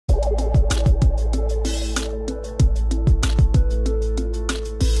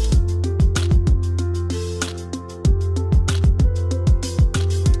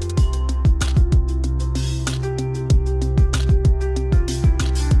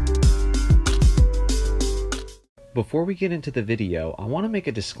Before we get into the video, I want to make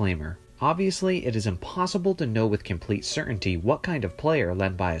a disclaimer. Obviously, it is impossible to know with complete certainty what kind of player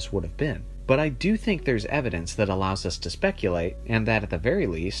Len Bias would have been, but I do think there's evidence that allows us to speculate, and that at the very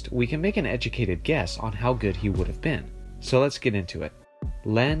least, we can make an educated guess on how good he would have been. So let's get into it.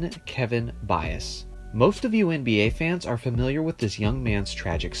 Len Kevin Bias. Most of you NBA fans are familiar with this young man's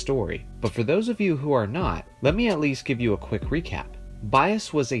tragic story, but for those of you who are not, let me at least give you a quick recap.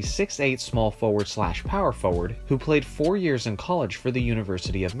 Bias was a 6'8" small forward/power forward who played 4 years in college for the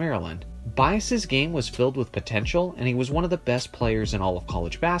University of Maryland. Bias's game was filled with potential, and he was one of the best players in all of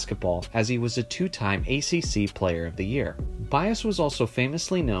college basketball, as he was a 2-time ACC Player of the Year. Bias was also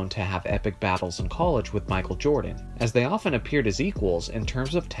famously known to have epic battles in college with Michael Jordan, as they often appeared as equals in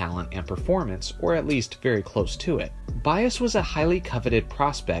terms of talent and performance, or at least very close to it. Bias was a highly coveted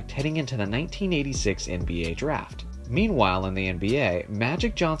prospect heading into the 1986 NBA draft. Meanwhile, in the NBA,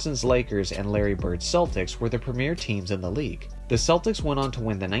 Magic Johnson's Lakers and Larry Bird's Celtics were the premier teams in the league. The Celtics went on to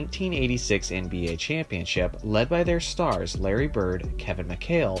win the 1986 NBA championship, led by their stars Larry Bird, Kevin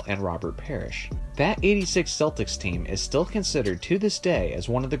McHale, and Robert Parrish. That '86 Celtics team is still considered to this day as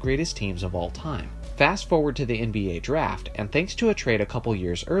one of the greatest teams of all time. Fast forward to the NBA draft, and thanks to a trade a couple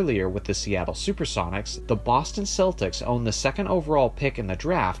years earlier with the Seattle Supersonics, the Boston Celtics owned the second overall pick in the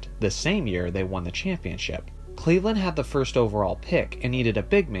draft the same year they won the championship. Cleveland had the first overall pick and needed a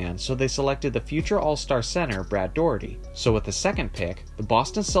big man, so they selected the future All-Star center Brad Daugherty. So with the second pick, the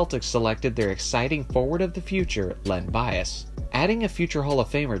Boston Celtics selected their exciting forward of the future, Len Bias. Adding a future Hall of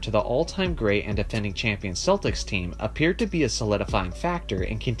Famer to the all-time great and defending champion Celtics team appeared to be a solidifying factor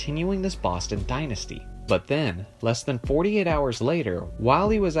in continuing this Boston dynasty. But then, less than 48 hours later, while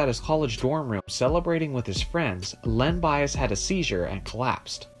he was at his college dorm room celebrating with his friends, Len Bias had a seizure and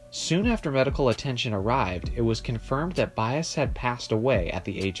collapsed. Soon after medical attention arrived, it was confirmed that Bias had passed away at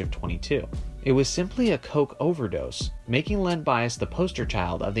the age of 22. It was simply a coke overdose, making Len Bias the poster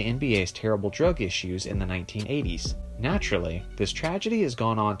child of the NBA's terrible drug issues in the 1980s. Naturally, this tragedy has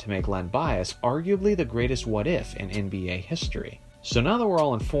gone on to make Len Bias arguably the greatest what-if in NBA history. So now that we're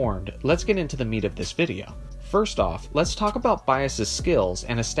all informed, let's get into the meat of this video. First off, let's talk about Bias's skills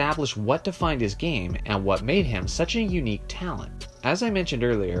and establish what defined his game and what made him such a unique talent. As I mentioned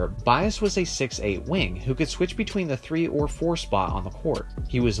earlier, Bias was a 6'8" wing who could switch between the 3 or 4 spot on the court.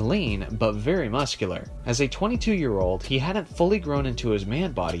 He was lean, but very muscular. As a 22-year-old, he hadn't fully grown into his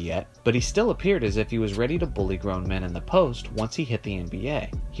man body yet, but he still appeared as if he was ready to bully grown men in the post once he hit the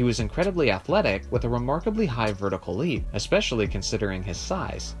NBA. He was incredibly athletic with a remarkably high vertical leap, especially considering his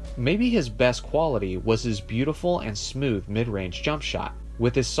size. Maybe his best quality was his beautiful and smooth mid-range jump shot.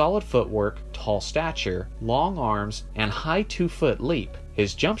 With his solid footwork, tall stature, long arms, and high 2-foot leap,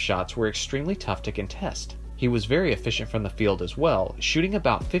 his jump shots were extremely tough to contest. He was very efficient from the field as well, shooting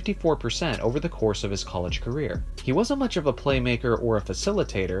about 54% over the course of his college career. He wasn't much of a playmaker or a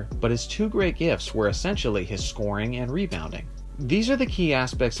facilitator, but his two great gifts were essentially his scoring and rebounding. These are the key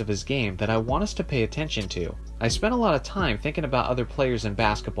aspects of his game that I want us to pay attention to. I spent a lot of time thinking about other players in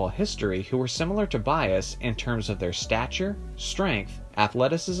basketball history who were similar to Bias in terms of their stature, strength,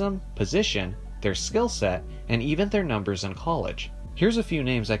 athleticism, position, their skill set, and even their numbers in college. Here's a few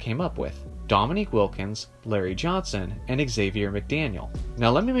names I came up with: Dominique Wilkins, Larry Johnson, and Xavier McDaniel. Now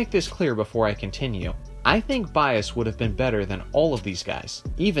let me make this clear before I continue. I think Bias would have been better than all of these guys,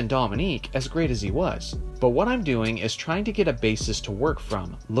 even Dominique, as great as he was. But what I'm doing is trying to get a basis to work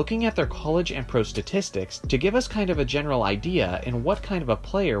from, looking at their college and pro statistics to give us kind of a general idea in what kind of a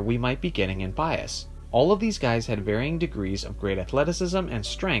player we might be getting in Bias. All of these guys had varying degrees of great athleticism and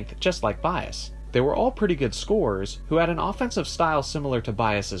strength, just like Bias. They were all pretty good scorers who had an offensive style similar to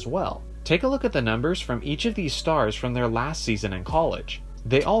Bias as well. Take a look at the numbers from each of these stars from their last season in college.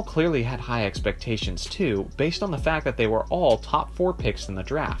 They all clearly had high expectations too, based on the fact that they were all top 4 picks in the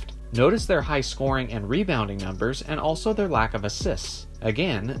draft. Notice their high scoring and rebounding numbers and also their lack of assists.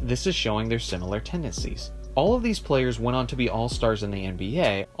 Again, this is showing their similar tendencies. All of these players went on to be all-stars in the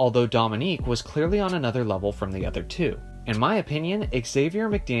NBA, although Dominique was clearly on another level from the other two. In my opinion, Xavier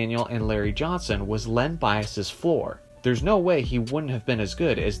McDaniel and Larry Johnson was Len Bias's floor. There's no way he wouldn't have been as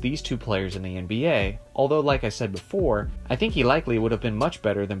good as these two players in the NBA, although like I said before, I think he likely would have been much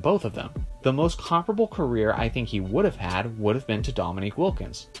better than both of them. The most comparable career I think he would have had would have been to Dominique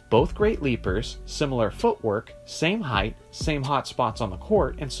Wilkins. Both great leapers, similar footwork, same height, same hot spots on the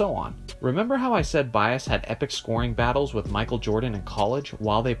court, and so on. Remember how I said Bias had epic scoring battles with Michael Jordan in college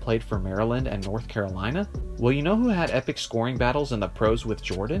while they played for Maryland and North Carolina? Well, you know who had epic scoring battles in the pros with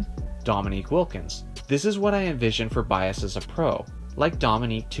Jordan? Dominique Wilkins. This is what I envision for Bias as a pro. like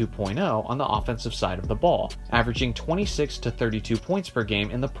Dominique 2.0 on the offensive side of the ball, averaging 26 to 32 points per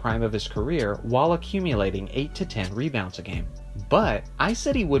game in the prime of his career while accumulating 8 to 10 rebounds a game. But I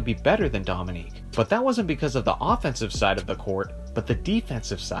said he would be better than Dominique, but that wasn't because of the offensive side of the court, but the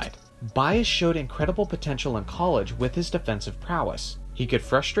defensive side. Bias showed incredible potential in college with his defensive prowess. He could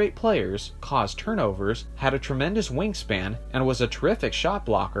frustrate players, cause turnovers, had a tremendous wingspan, and was a terrific shot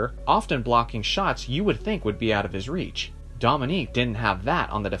blocker, often blocking shots you would think would be out of his reach. Dominique didn't have that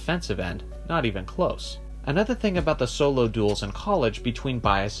on the defensive end, not even close. Another thing about the solo duels in college between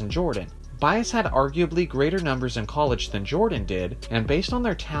Bias and Jordan. Bias had arguably greater numbers in college than Jordan did, and based on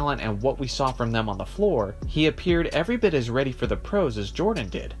their talent and what we saw from them on the floor, he appeared every bit as ready for the pros as Jordan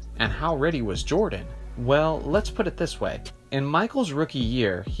did. And how ready was Jordan? Well, let's put it this way. In Michael's rookie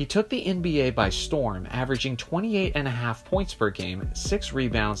year, he took the NBA by storm, averaging 28.5 points per game, 6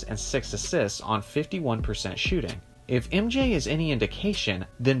 rebounds, and 6 assists on 51% shooting. If MJ is any indication,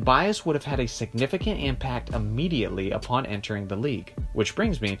 then Bias would have had a significant impact immediately upon entering the league. Which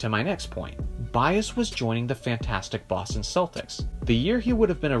brings me to my next point. Bias was joining the fantastic Boston Celtics. The year he would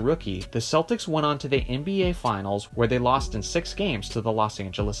have been a rookie, the Celtics went on to the NBA Finals where they lost in 6 games to the Los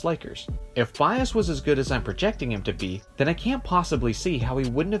Angeles Lakers. If Bias was as good as I'm projecting him to be, then I can't possibly see how he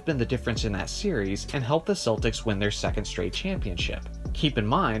wouldn't have been the difference in that series and helped the Celtics win their second straight championship. Keep in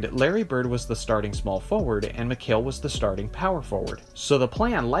mind, Larry Bird was the starting small forward and McHale was the starting power forward, so the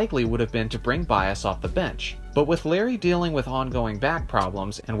plan likely would have been to bring Bias off the bench. But with Larry dealing with ongoing back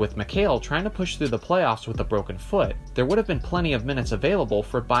problems and with McHale trying to push through the playoffs with a broken foot, there would have been plenty of minutes available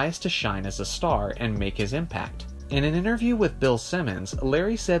for Bias to shine as a star and make his impact. In an interview with Bill Simmons,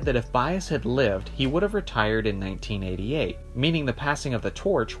 Larry said that if Bias had lived, he would have retired in 1988, meaning the passing of the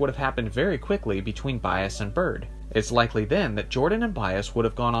torch would have happened very quickly between Bias and Bird. It's likely then that Jordan and Bias would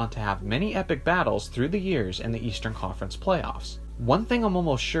have gone on to have many epic battles through the years in the Eastern Conference playoffs. One thing I'm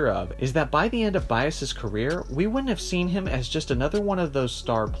almost sure of is that by the end of Bias's career, we wouldn't have seen him as just another one of those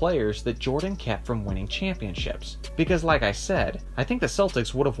star players that Jordan kept from winning championships. Because like I said, I think the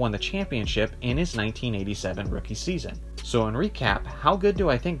Celtics would have won the championship in his 1987 rookie season. So in recap, how good do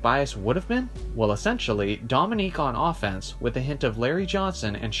I think Bias would have been? Well, essentially, Dominique on offense with a hint of Larry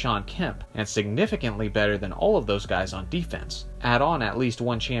Johnson and Shawn Kemp, and significantly better than all of those guys on defense. Add on at least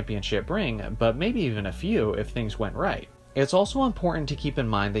one championship ring, but maybe even a few if things went right. It's also important to keep in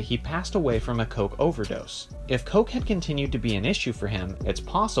mind that he passed away from a coke overdose. If coke had continued to be an issue for him, it's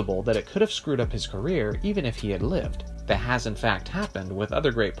possible that it could have screwed up his career even if he had lived. That has in fact happened with other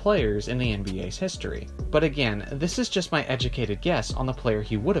great players in the NBA's history. But again, this is just my educated guess on the player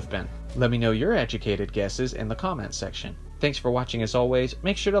he would have been. Let me know your educated guesses in the comments section. Thanks for watching as always,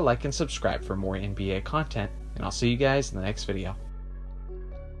 make sure to like and subscribe for more NBA content, and I'll see you guys in the next video.